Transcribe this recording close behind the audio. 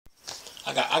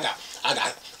I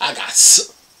got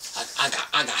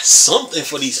something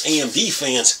for these AMD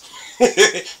fans.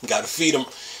 Gotta feed them.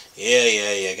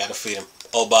 Yeah. Gotta feed them.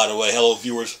 Oh, by the way, hello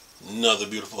viewers. Another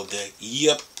beautiful day.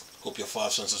 Yep. Hope your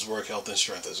five senses work. Health and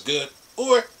strength is good.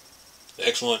 Or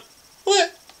excellent.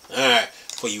 What? All right.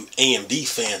 For you AMD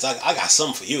fans, I got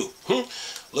something for you.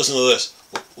 Listen to this.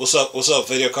 What's up,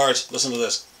 video cards? Listen to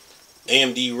this.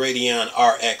 AMD Radeon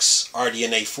RX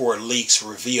RDNA4 leaks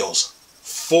reveals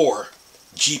 4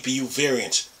 GPU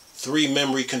variants, 3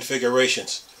 memory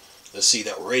configurations. Let's see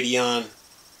that Radeon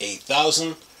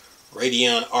 8000,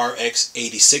 Radeon RX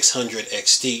 8600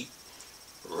 XT,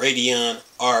 Radeon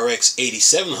RX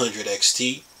 8700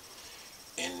 XT,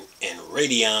 and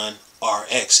Radeon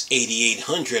RX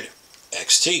 8800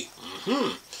 XT.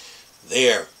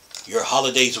 There, your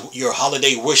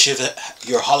holiday wishes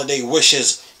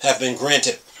have been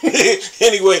granted.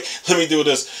 Anyway, let me do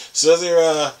this. So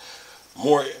there,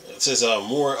 more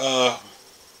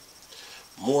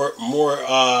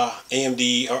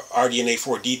AMD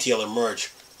RDNA4 detail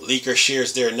emerge. Leaker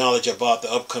shares their knowledge about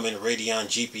the upcoming Radeon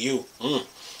GPU.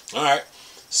 Alright.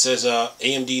 Says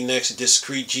AMD next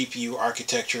discrete GPU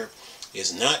architecture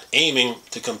is not aiming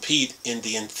to compete in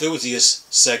the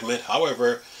enthusiast segment.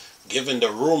 However, given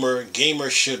the rumor,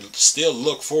 gamers should still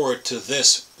look forward to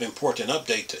this important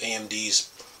update to AMD's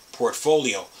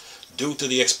portfolio due to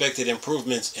the expected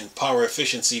improvements in power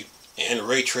efficiency and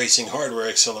ray tracing hardware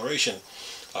acceleration.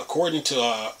 According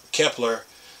to Kepler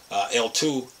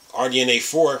L2,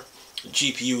 RDNA4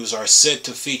 GPUs are said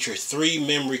to feature 3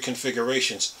 memory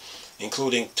configurations,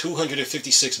 including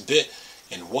 256-bit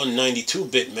and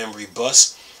 192-bit memory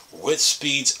bus with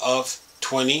speeds of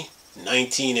 20,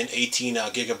 19, and 18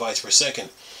 gigabytes per second.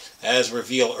 As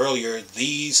revealed earlier,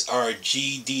 these are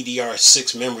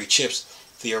GDDR6 memory chips.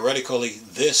 Theoretically,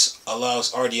 this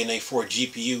allows RDNA4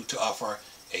 GPU to offer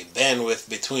a bandwidth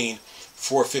between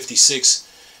 456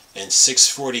 and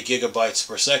 640 gigabytes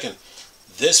per second.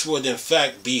 This would in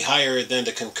fact be higher than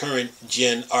the concurrent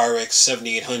Gen RX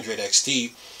 7800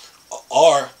 XT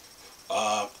or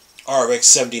RX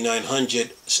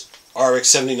 7900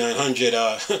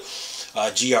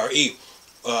 GRE,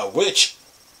 which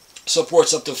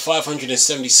supports up to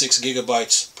 576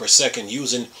 gigabytes per second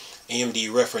using AMD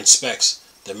reference specs.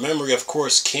 The memory, of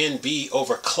course, can be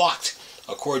overclocked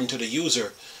according to the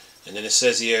user. And then it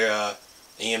says here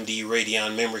AMD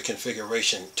Radeon memory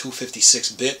configuration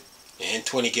 256-bit and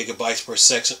 20 gigabytes per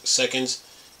second.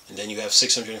 And then you have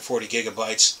 640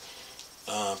 gigabytes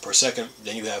per second.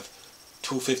 Then you have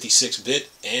 256-bit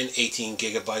and 18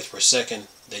 gigabytes per second.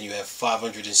 Then you have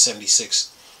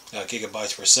 576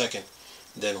 gigabytes per second.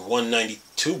 Then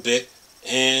 192-bit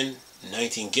and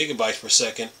 19 gigabytes per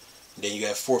second. Then you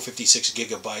have 456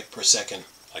 gigabyte per second.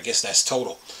 I guess that's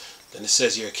total. Then it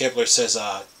says here, Kepler says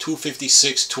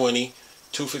 256-20,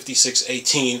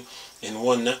 256-18, and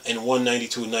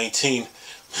 192-19.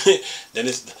 Then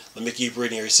let me keep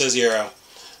reading here. It says here,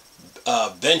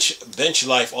 Bench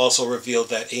Life also revealed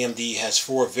that AMD has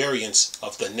 4 variants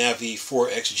of the Navi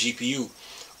 4X GPU,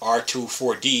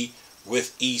 R2-4D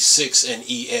with E6 and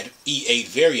E8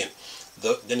 variant.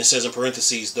 Then it says in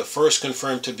parentheses, the first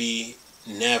confirmed to be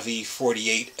Navi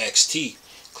 48 XT,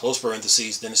 close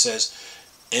parentheses. Then it says,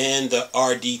 and the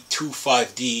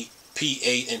RD25D,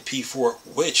 P8 and P4,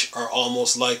 which are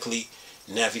almost likely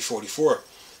Navi 44.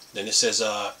 Then it says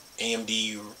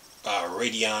AMD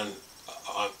Radeon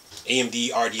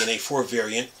AMD RDNA4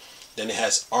 variant. Then it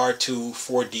has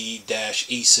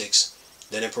R2-4D-E6.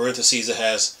 Then in parentheses it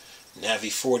has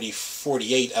Navi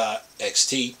 48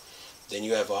 XT. Then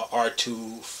you have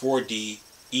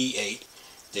R2-4D-E8.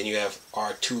 Then you have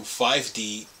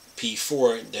R2-5D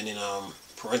P4. Then in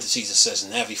parentheses it says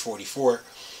Navi 44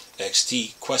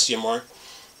 XT question mark.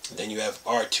 Then you have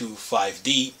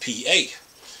R2-5D P8.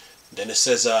 Then it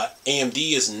says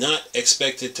AMD is not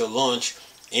expected to launch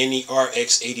any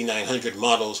RX 8900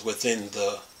 models within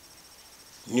the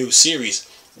new series,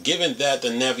 given that the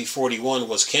Navi 41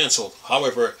 was cancelled.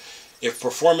 However, if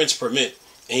performance permit,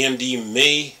 AMD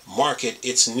may market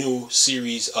its new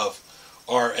series of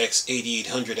RX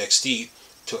 8800 XT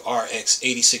to RX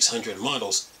 8600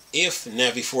 models if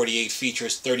Navi 48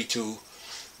 features 32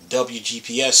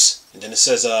 WGPS. And then it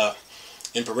says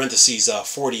in parentheses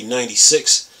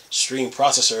 4096 stream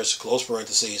processors, close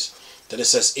parentheses. Then it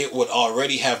says it would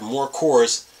already have more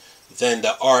cores than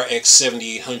the RX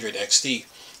 7800 XT.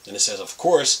 Then it says, of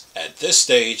course, at this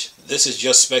stage, this is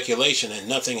just speculation and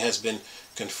nothing has been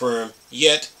confirmed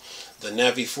yet. The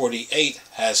Navi 48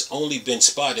 has only been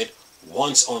spotted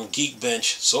once on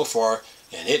Geekbench so far,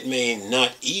 and it may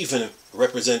not even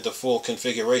represent the full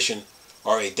configuration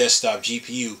or a desktop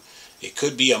GPU It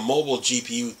could be a mobile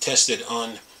GPU tested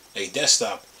on a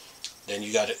desktop. Then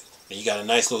you got it. You got a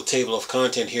nice little table of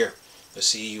content here. Let's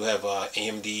see. You have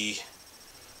AMD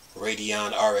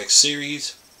Radeon RX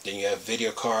series. Then you have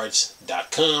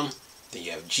videocards.com. Then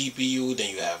you have GPU. Then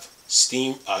you have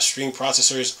stream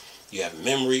processors. You have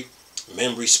memory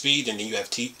speed, and then you have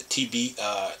TBP.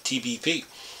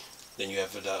 Then you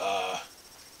have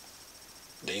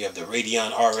the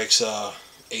Radeon RX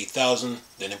 8000.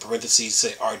 Then in parentheses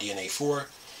say RDNA4.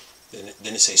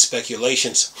 Then it say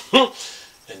speculations.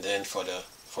 And then for the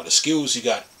SKUs, you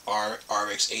got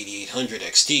RX 8800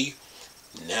 XT,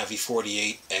 Navi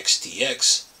 48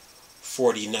 XTX,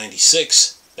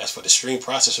 4096. That's for the stream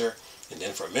processor. And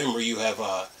then for memory, you have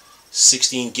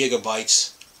 16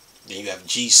 gigabytes. Then you have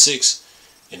G6,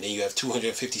 and then you have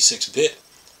 256 bit,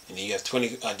 and then you have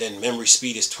 20. Then memory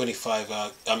speed is 20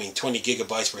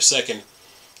 gigabytes per second,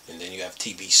 and then you have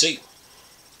TBC.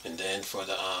 And then for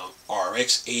the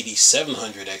RX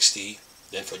 8700 XT,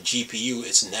 then for GPU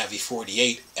it's Navi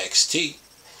 48 XT,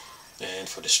 and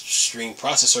for the stream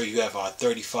processor you have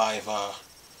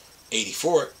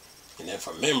 3584, and then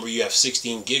for memory you have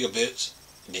 16 gigabits,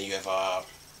 and then you have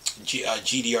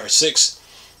GDR6.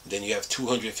 Then you have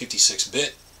 256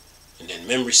 bit, and then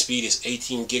memory speed is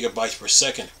 18 gigabytes per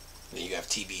second. And then you have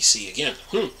TBC again,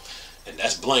 and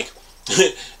that's blank.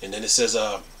 And then it says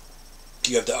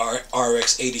you have the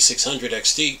RX 8600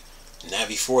 XT,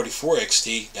 Navi 44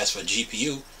 XT. That's for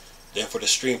GPU. Then for the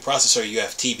stream processor you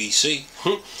have TBC.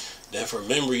 Then for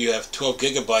memory you have 12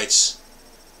 gigabytes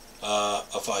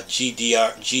of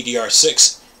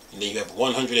GDR6, and then you have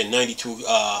 192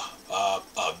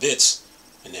 bits.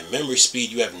 And then memory speed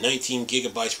you have 19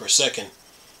 gigabytes per second.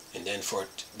 And then for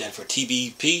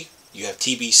TBP you have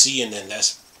TBC, and then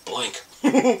that's blank.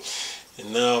 And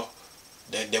now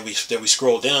then we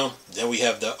scroll down. Then we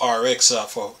have the RX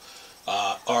for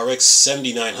RX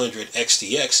 7900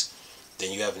 XTX.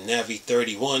 Then you have Navi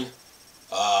 31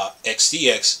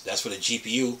 XTX. That's for the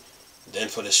GPU. Then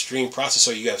for the stream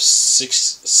processor you have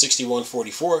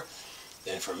 6144.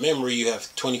 Then for memory you have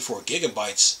 24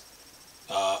 gigabytes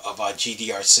of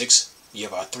GDR6. You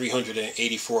have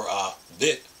 384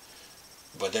 bit,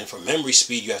 but then for memory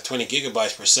speed you have 20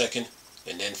 gigabytes per second,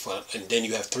 and then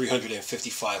you have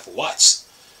 355 watts.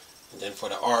 And then for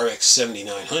the RX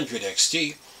 7900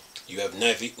 XT you have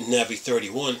Navi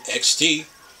 31 XT.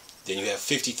 Then you have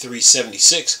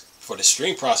 5376 for the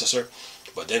stream processor,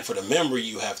 but then for the memory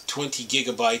you have 20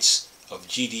 gigabytes of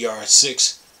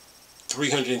GDR6,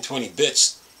 320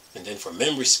 bits. And then for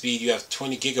memory speed you have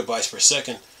 20 gigabytes per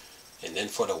second, and then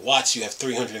for the watts you have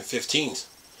 315.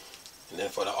 And then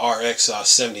for the RX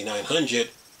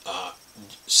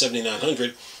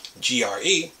 7900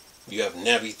 GRE you have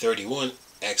Navi 31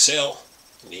 XL,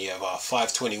 and then you have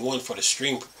 521 for the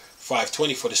stream,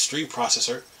 520 for the stream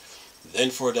processor. Then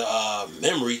for the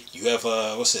memory you have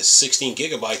 16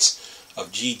 gigabytes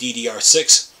of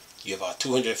GDDR6. You have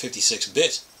 256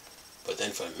 bits. But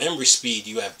then for the memory speed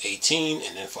you have 18,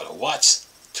 and then for the watts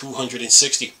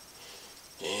 260.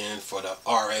 And for the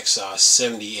RX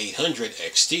 7800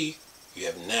 XT you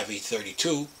have Navi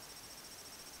 32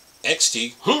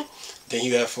 XT. Then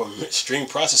you have for stream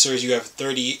processors you have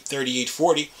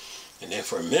 3840, and then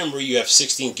for memory you have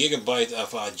 16 gigabytes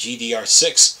of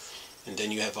GDR6, and then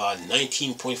you have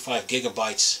 19.5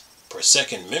 gigabytes per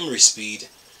second memory speed,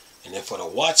 and then for the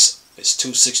watts it's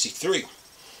 263.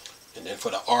 And then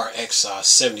for the RX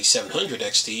 7700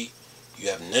 XT, you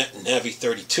have Navi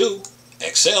 32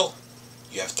 XL.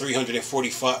 You have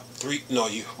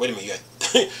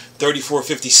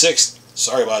 3456.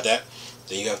 Sorry about that.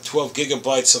 Then you have 12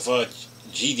 gigabytes of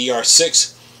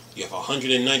GDR6. You have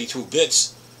 192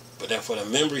 bits. But then for the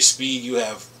memory speed, you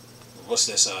have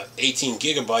 18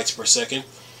 gigabytes per second.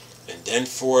 And then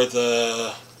for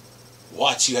the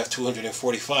watts, you have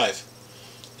 245.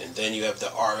 And then you have the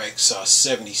RX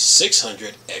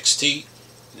 7600 XT,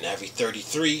 Navi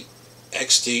 33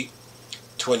 XT,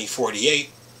 2048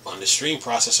 on the stream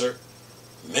processor.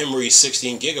 Memory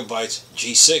 16 gigabytes,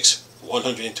 G6,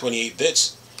 128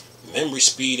 bits. Memory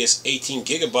speed is 18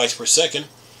 gigabytes per second.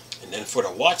 And then for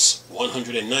the watts,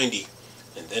 190.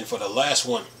 And then for the last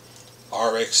one,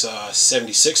 RX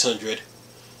 7600.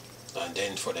 And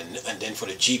then for the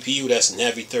GPU, that's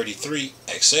Navi 33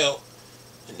 XL.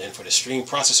 And then for the stream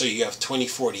processor you have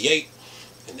 2048,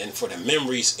 and then for the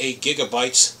memories 8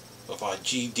 gigabytes of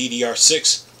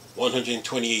GDDR6,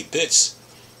 128 bits.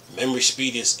 Memory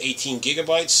speed is 18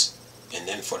 gigabytes, and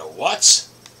then for the watts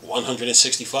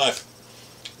 165.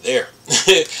 There.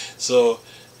 So,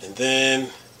 and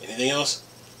then anything else,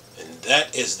 and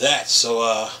that is that.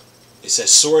 So it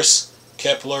says source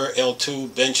Kepler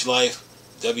L2 bench life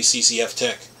WCCF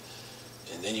Tech.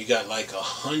 And then you got like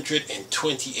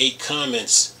 128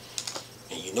 comments.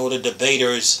 And you know the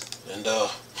debaters and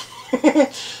the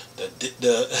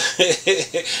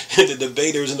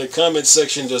debaters in the comment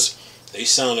section just, they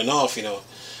sounding off, you know.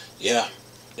 Yeah,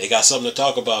 they got something to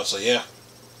talk about, so yeah.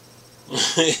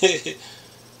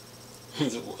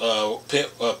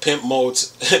 Pimp mode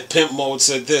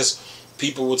said this: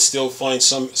 people would still find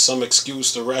some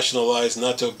excuse to rationalize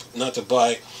not to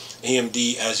buy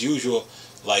AMD as usual,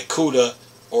 like CUDA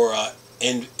or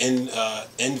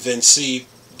NVIDIA,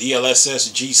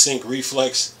 DLSS, G-Sync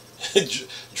reflex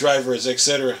drivers,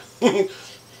 etc. Then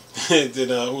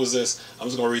who was this? I'm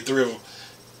just gonna read 3 of them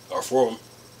or 4 of them.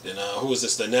 Then who is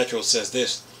this? The Natural says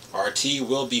this: RT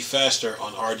will be faster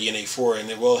on RDNA4 and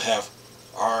it will have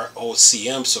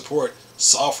ROCM support.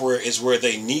 Software is where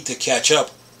they need to catch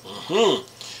up. And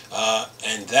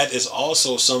that is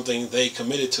also something they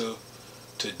committed to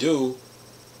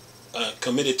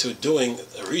doing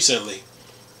recently.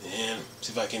 And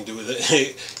see if I can do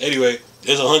it. Anyway,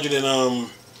 there's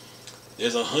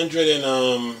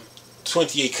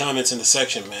 128 comments in the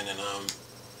section, man,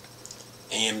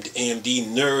 and AMD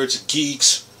nerds,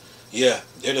 geeks, yeah,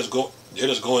 they're just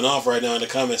going off right now in the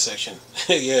comment section.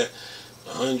 Yeah,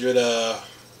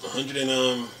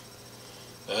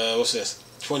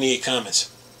 28 comments.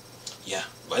 Yeah,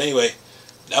 but anyway,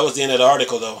 that was the end of the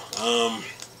article, though.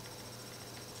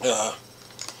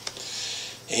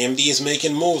 AMD is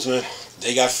making moves, man.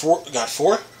 They got four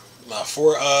GPU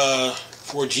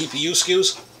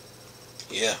SKUs.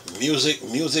 Yeah,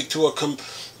 music to a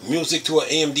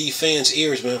AMD fan's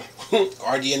ears, man.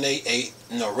 Radeon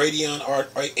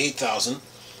 8000,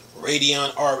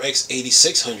 Radeon RX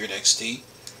 8600 XT,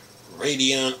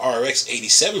 Radeon RX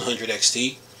 8700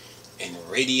 XT, and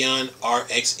Radeon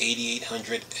RX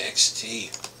 8800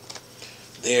 XT.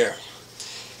 There,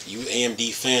 you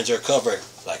AMD fans are covered.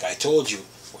 Like I told you,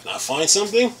 when I find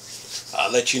something,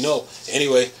 I'll let you know.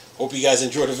 Anyway, hope you guys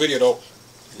enjoyed the video, though.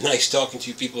 Nice talking to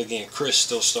you people again. Chris,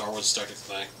 still Star Wars, Star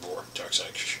Trek, Board, Dark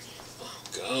Side.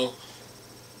 Go.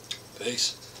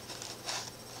 Peace.